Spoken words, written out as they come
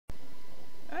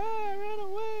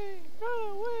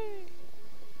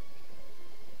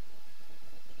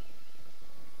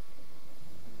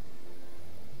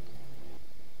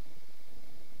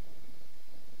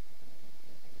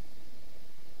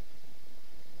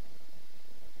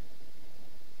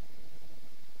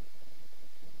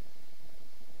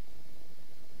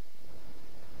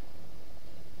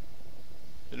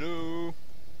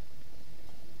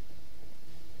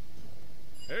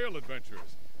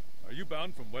adventurers. Are you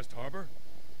bound from West Harbor?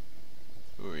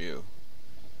 Who are you?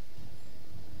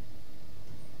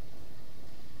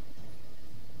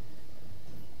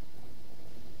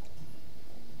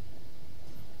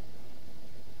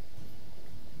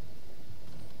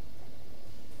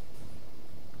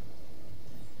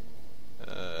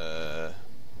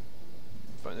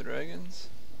 Find the dragons?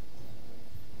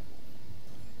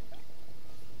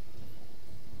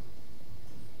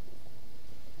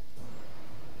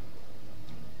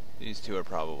 These two are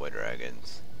probably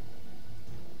dragons.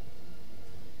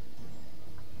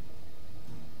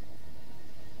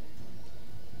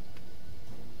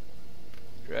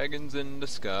 Dragons in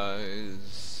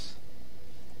disguise.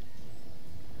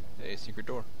 Hey, secret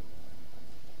door.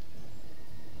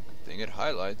 Good thing it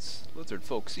highlights lizard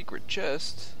folk secret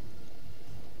chest.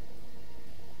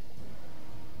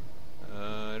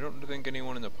 I don't think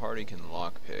anyone in the party can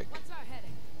lockpick. What's our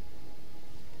heading?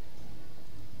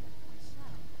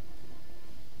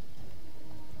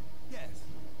 Yes.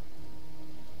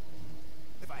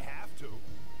 If I have to.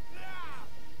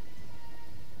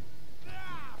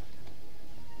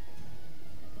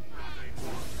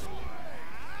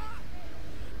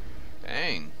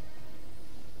 Dang.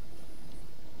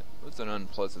 That was an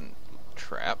unpleasant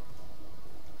trap.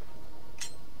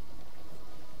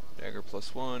 Dagger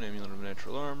 +1, amulet of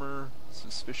natural armor,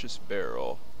 suspicious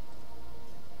barrel.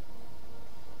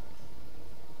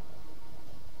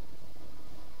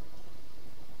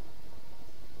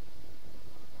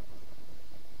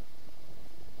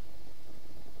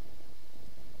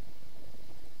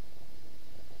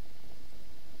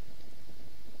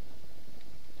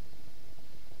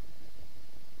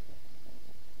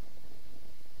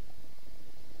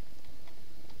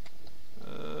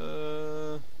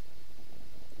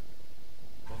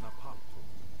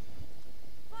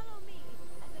 Follow me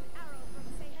as an arrow from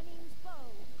Zehir's bow.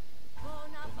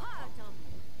 Bonapartum.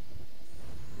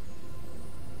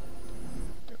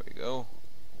 There we go.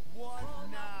 What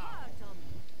now? Bonapartum.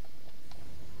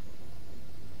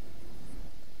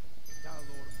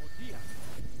 Dalor Modia.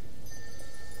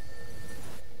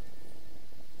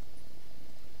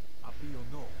 Apio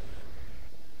no.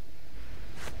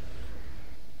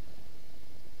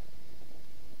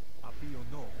 Apio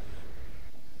no.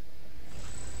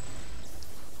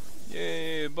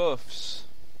 Yay, buffs.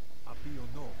 Apio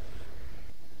no.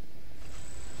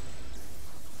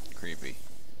 Creepy.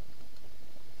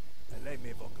 Lei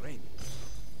me vogreni.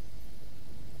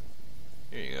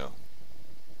 Here you go.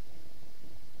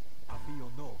 Apio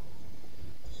no.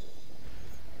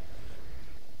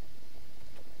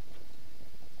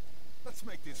 Let's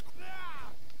make this.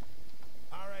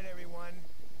 All right, everyone,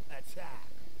 attack.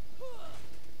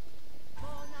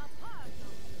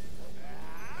 Bonapartum.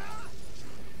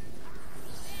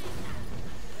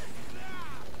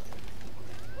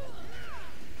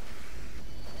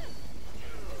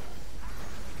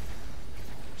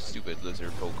 Stupid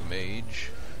lizard folk mage.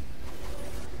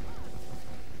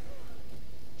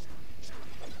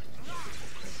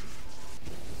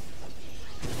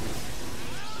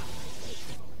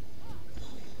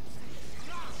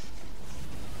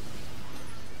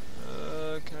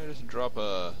 Can I just drop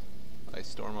a ice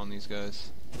storm on these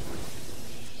guys?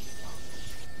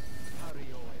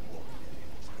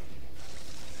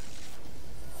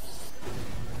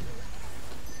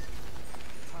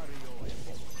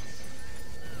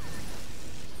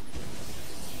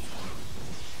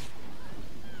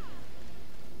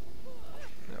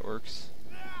 That works.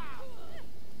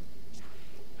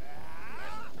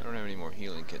 I don't have any more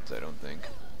healing kits, I don't think.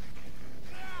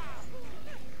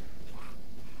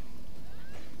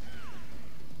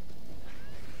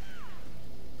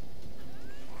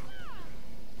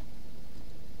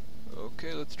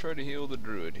 Okay, let's try to heal the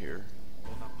druid here.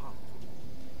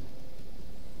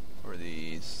 Or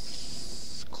the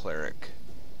cleric.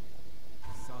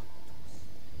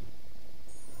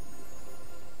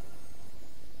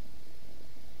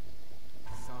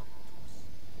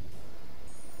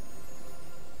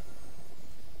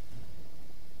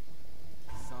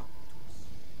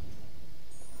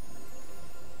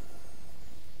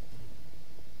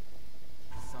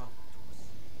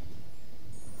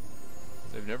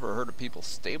 I've never heard of people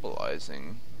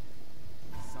stabilizing.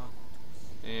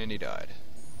 And he died.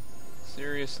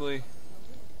 Seriously?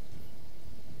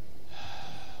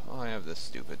 Well, I have this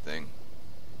stupid thing.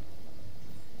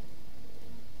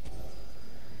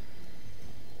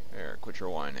 There, quit your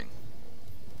whining.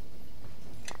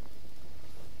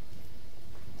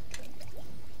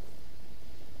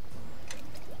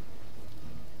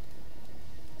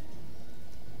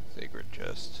 Sacred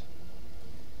chest.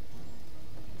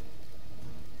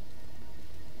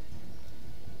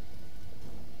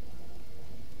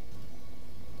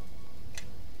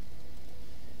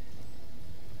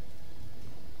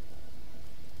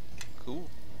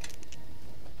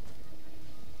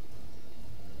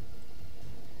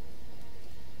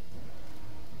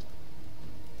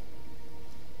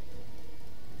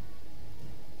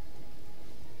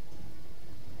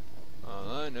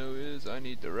 I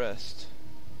need to rest.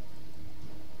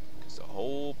 Because the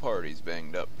whole party's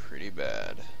banged up pretty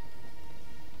bad.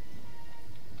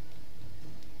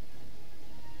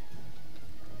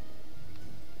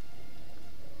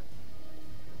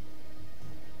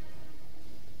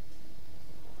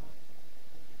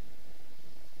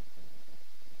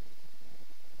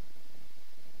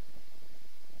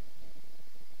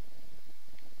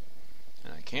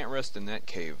 And I can't rest in that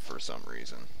cave for some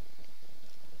reason.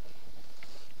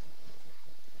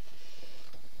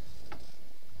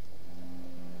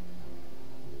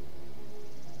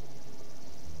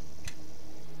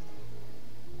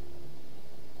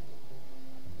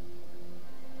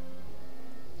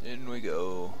 In we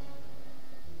go.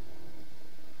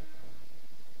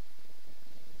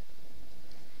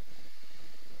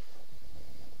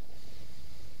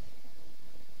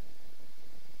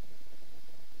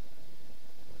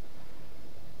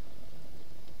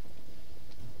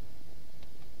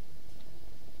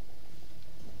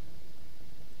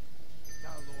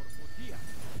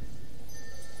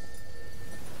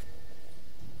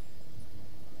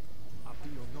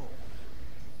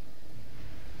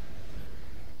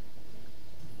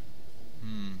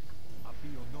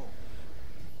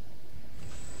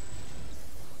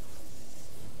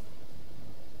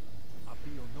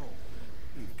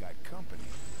 We've got company.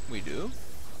 We do?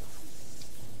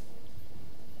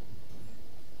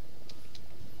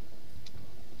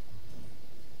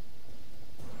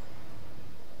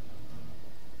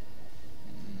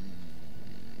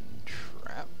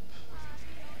 Trap.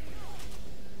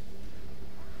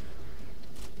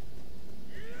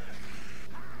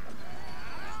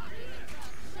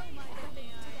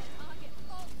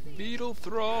 Beetle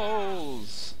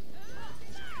thralls.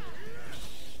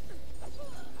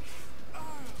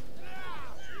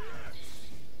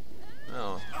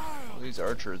 Oh, well, these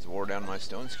archers wore down my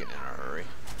stone skin in a hurry.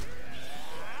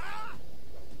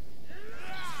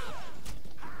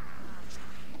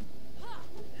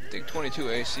 I think 22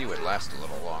 AC would last a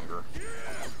little longer.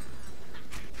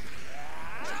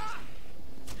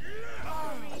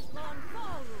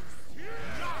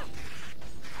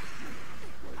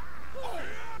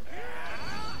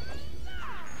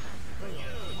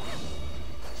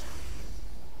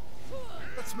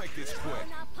 Let's make this quick.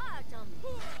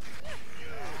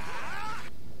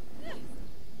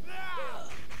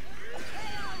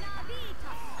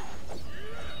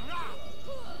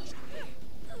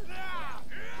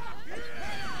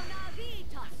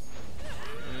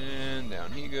 And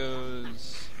down he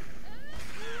goes.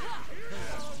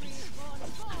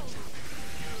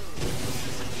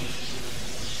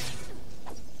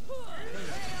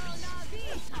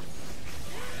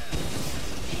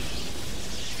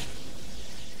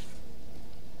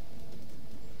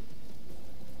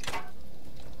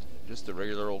 Just a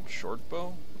regular old short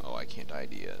bow? Oh, I can't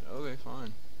ID it. Okay,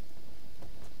 fine.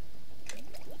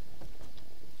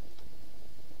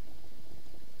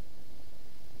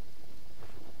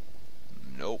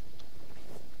 Nope.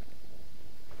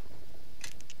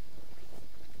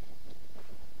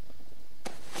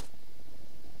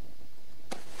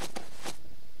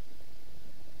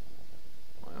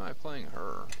 Why am I playing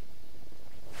her?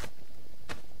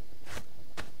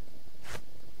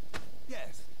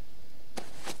 Yes.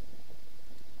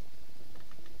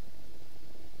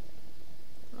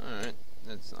 Alright,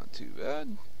 that's not too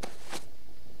bad.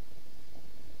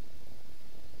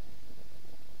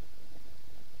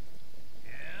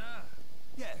 Yeah?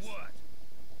 Yes. What?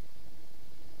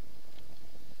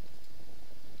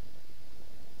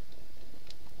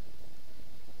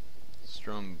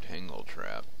 Strong tangle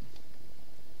trap.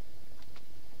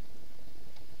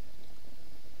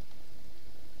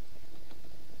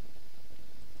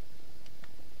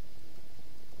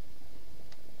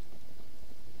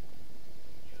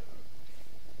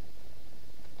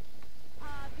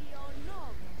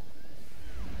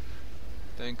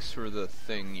 Thanks for the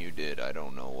thing you did. I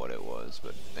don't know what it was,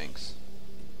 but thanks.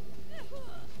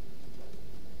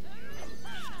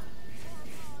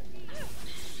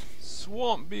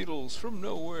 Swamp beetles from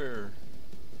nowhere.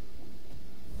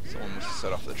 Someone must have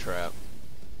set off the trap.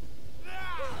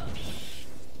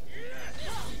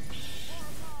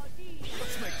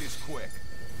 Let's make this quick.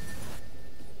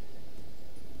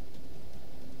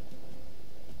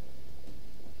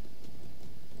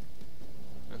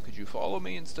 Now, could you follow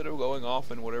me instead of going off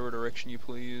in whatever direction you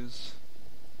please?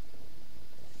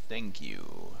 Thank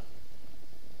you.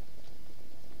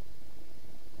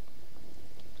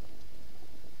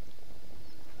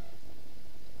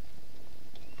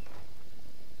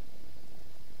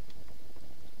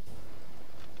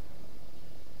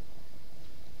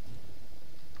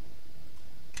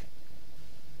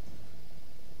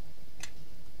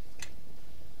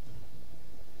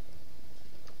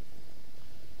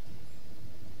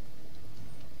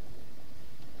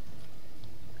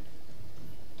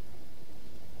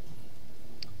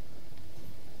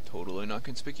 Totally not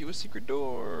conspicuous secret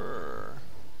door.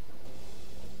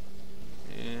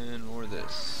 And more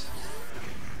this.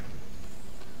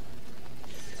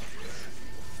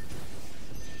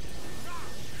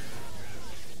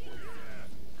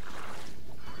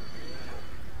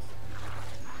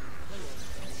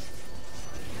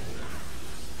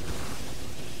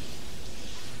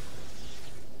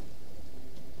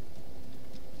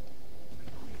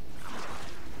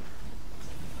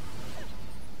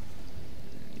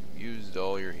 Used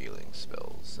all your healing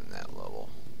spells in that level.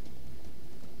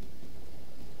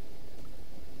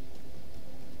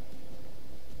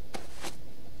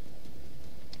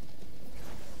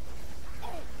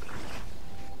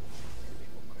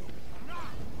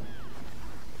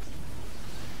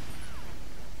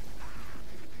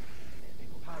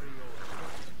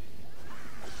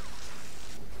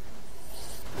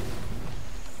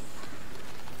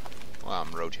 Wow,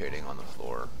 I'm rotating on the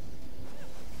floor.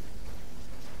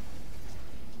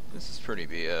 This is pretty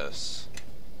BS.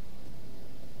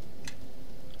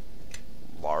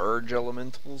 Large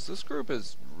elementals. This group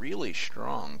is really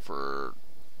strong for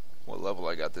what level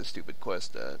I got this stupid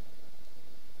quest at.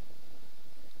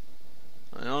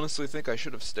 I honestly think I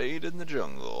should have stayed in the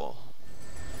jungle.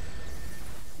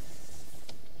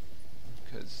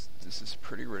 Because this is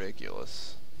pretty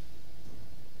ridiculous.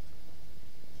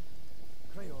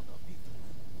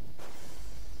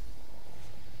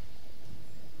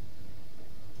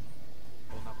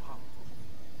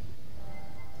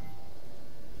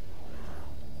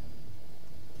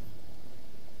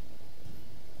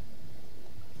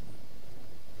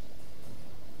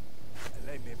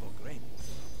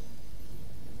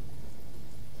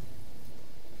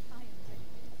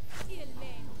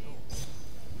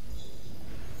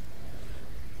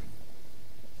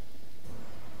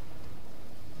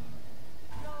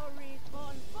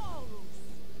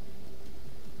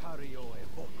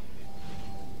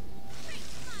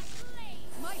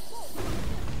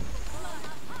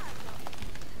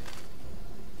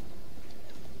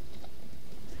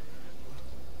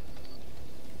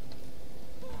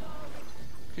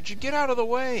 Could you get out of the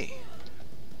way?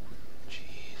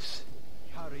 Jeez.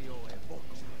 I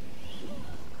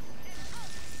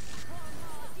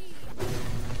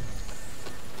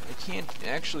can't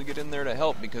actually get in there to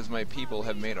help because my people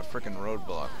have made a frickin'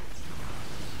 roadblock.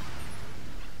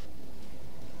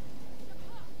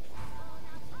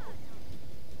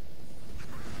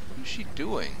 What is she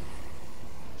doing?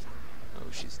 Oh,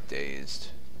 she's dazed.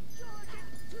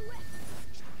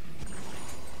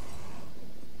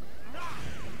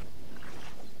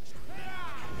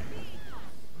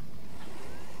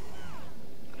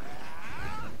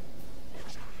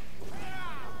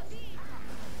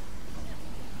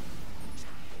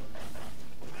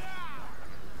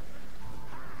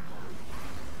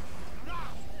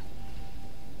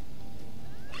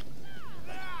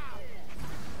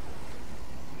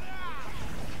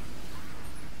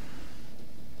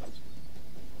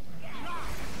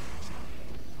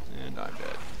 And I'm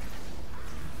dead.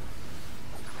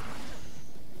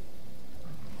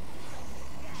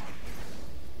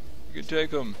 You can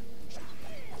take him.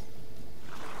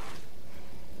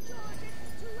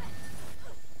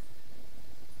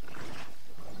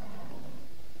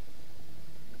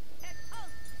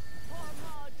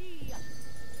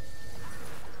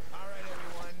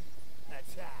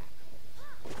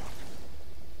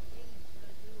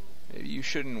 Maybe you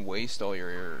shouldn't waste all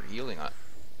your healing on.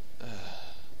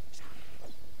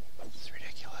 It's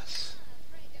ridiculous.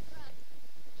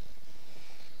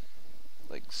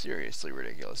 Like, seriously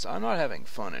ridiculous. I'm not having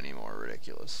fun anymore,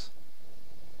 ridiculous.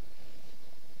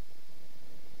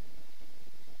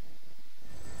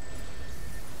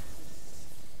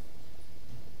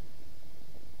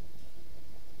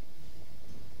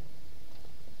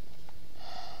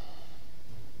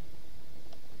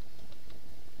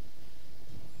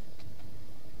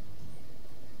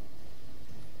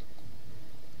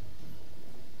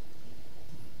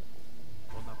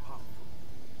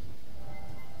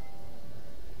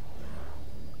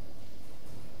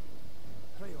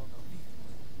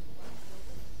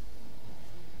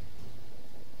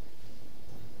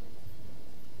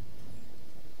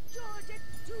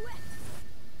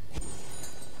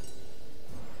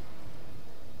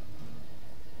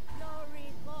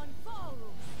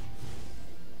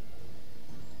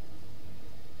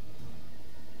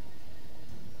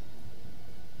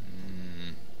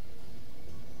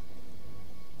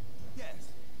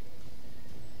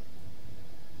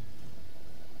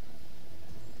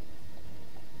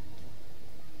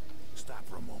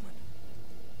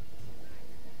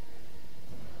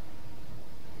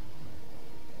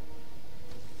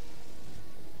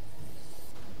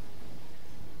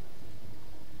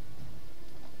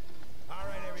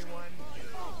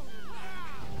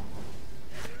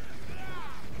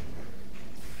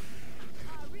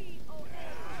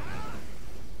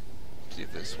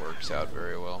 works out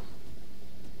very well.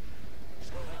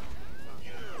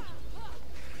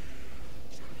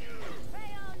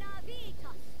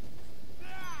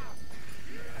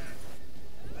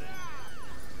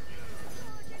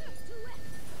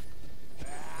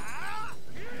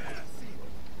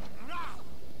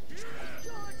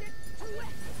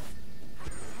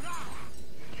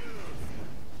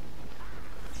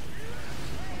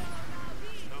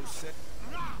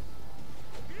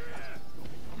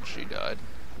 She died.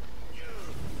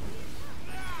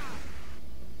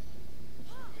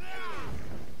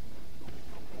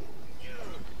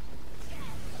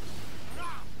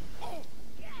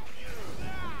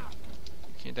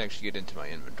 Can't actually get into my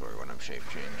inventory when I'm shape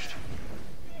changed.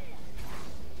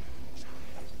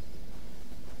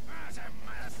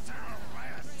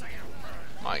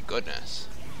 My goodness.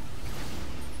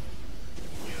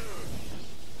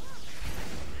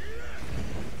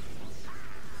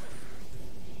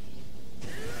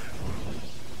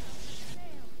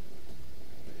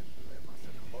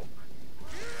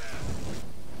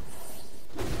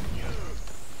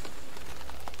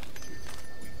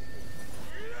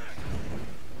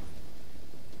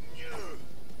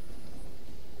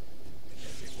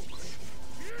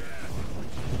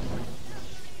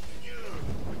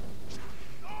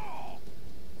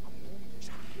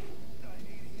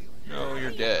 No,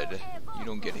 you're dead. You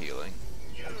don't get healing.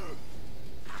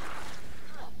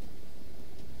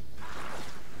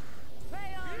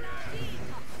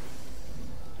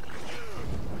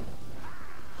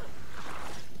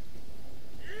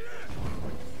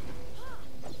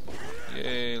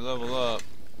 Yay, level up.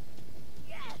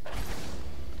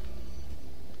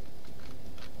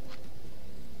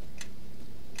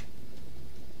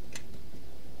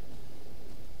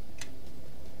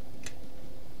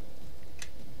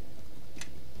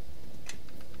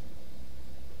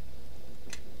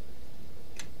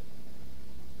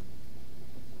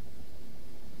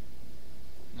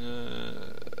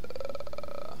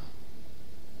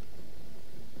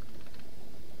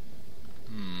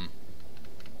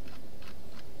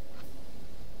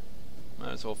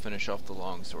 Might as well finish off the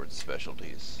longsword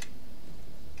specialties.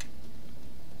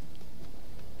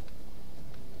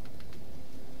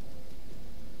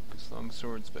 Because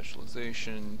longsword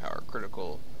specialization, power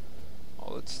critical.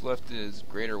 All that's left is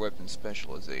greater weapon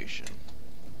specialization.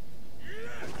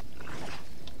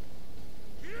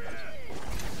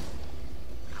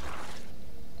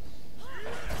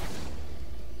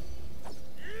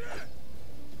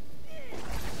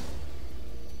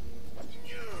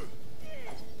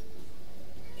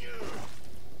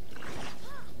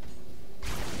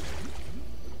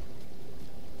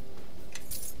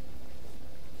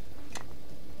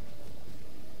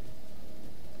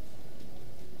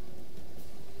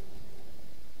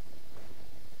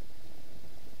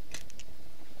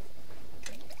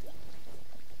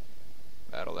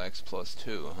 Battle Axe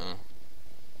 +2, huh?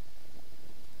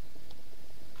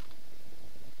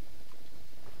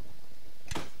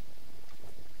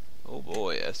 Oh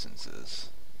boy, essences.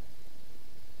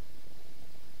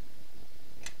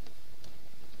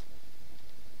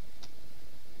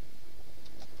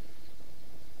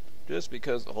 Just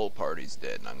because the whole party's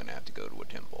dead and I'm gonna have to go to a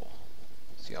temple.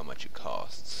 See how much it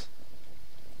costs.